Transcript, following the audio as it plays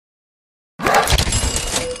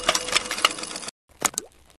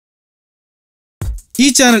ഈ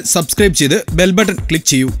channel subscribe ചെയ്ത് bell button click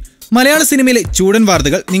ചെയ്യൂ. മലയാള സിനിമയിലെ ചൂടൻ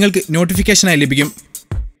വാർത്തകൾ നിങ്ങൾക്ക് നോട്ടിഫിക്കേഷനായി ലഭിക്കും.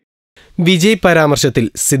 വിജയ് പരാമർശത്തിൽ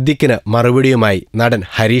സിദ്ദിഖിന് മറുപടിയുമായി നടൻ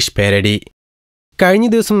ഹരീഷ് പേരടി. കഴിഞ്ഞ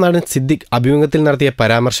ദിവസം നടൻ സിദ്ദിഖ് അഭിമുഖത്തിൽ നടത്തിയ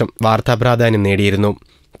പരാമർശം വാർത്താപ്രാധാന്യം നേടിയിരുന്നു.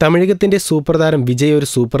 തമിഴകത്തിന്റെ സൂപ്പർ താരം വിജയ് ഒരു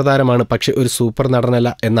സൂപ്പർ താരമാണ്, പക്ഷെ ഒരു സൂപ്പർ നടനല്ല.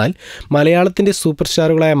 എന്നാൽ മലയാളത്തിന്റെ സൂപ്പർ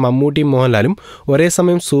സ്റ്റാറുകളായ മമ്മൂട്ടിയും മോഹൻലാലും ഒരേ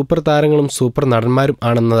സമയം സൂപ്പർ താരങ്ങളും സൂപ്പർ നടന്മാരും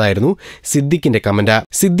ആണെന്നതായിരുന്നു സിദ്ദിഖിന്റെ കമന്റ്.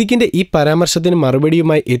 സിദ്ദിഖിന്റെ ഈ പരാമർശത്തിന്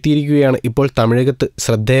മറുപടിയുമായി എത്തിയിരിക്കുകയാണ് ഇപ്പോൾ തമിഴകത്ത്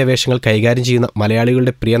ശ്രദ്ധേയ വേഷങ്ങൾ കൈകാര്യം ചെയ്യുന്ന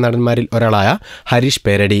മലയാളികളുടെ പ്രിയ നടന്മാരിൽ ഒരാളായ ഹരീഷ്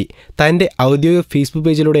പേരടി. തന്റെ ഔദ്യോഗിക ഫേസ്ബുക്ക്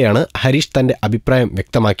പേജിലൂടെയാണ് ഹരീഷ് തന്റെ അഭിപ്രായം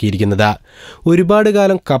വ്യക്തമാക്കിയിരിക്കുന്നത്. ഒരുപാട്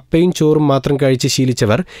കാലം കപ്പയും ചോറും മാത്രം കഴിച്ച്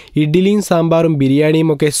ശീലിച്ചവർ ഇഡ്ഡലിയും സാമ്പാറും ബിരിയാണിയും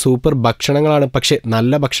ഒക്കെ സൂപ്പർ ഭക്ഷണങ്ങളാണ്, പക്ഷെ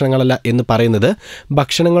നല്ല ഭക്ഷണങ്ങളല്ല എന്ന് പറയുന്നത്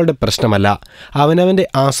ഭക്ഷണങ്ങളുടെ പ്രശ്നമല്ല, അവനവന്റെ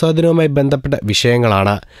ആസ്വാദനവുമായി ബന്ധപ്പെട്ട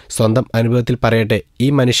വിഷയങ്ങളാണ്. സ്വന്തം അനുഭവത്തിൽ പറയട്ടെ, ഈ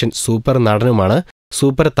മനുഷ്യൻ സൂപ്പർ നടനുമാണ്,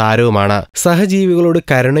 സൂപ്പർ താരവുമാണ്, സഹജീവികളോട്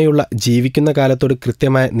കരുണയുള്ള, ജീവിക്കുന്ന കാലത്തോട്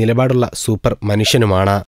കൃത്യമായ നിലപാടുള്ള സൂപ്പർ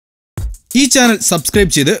മനുഷ്യനുമാണ്. ഈ ചാനൽ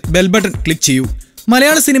സബ്സ്ക്രൈബ് ചെയ്ത് ബെൽ ബട്ടൺ ക്ലിക്ക് ചെയ്യൂ.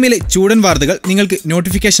 മലയാള സിനിമയിലെ ചൂടൻ വാർത്തകൾ നിങ്ങൾക്ക്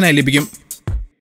നോട്ടിഫിക്കേഷനായി ലഭിക്കും.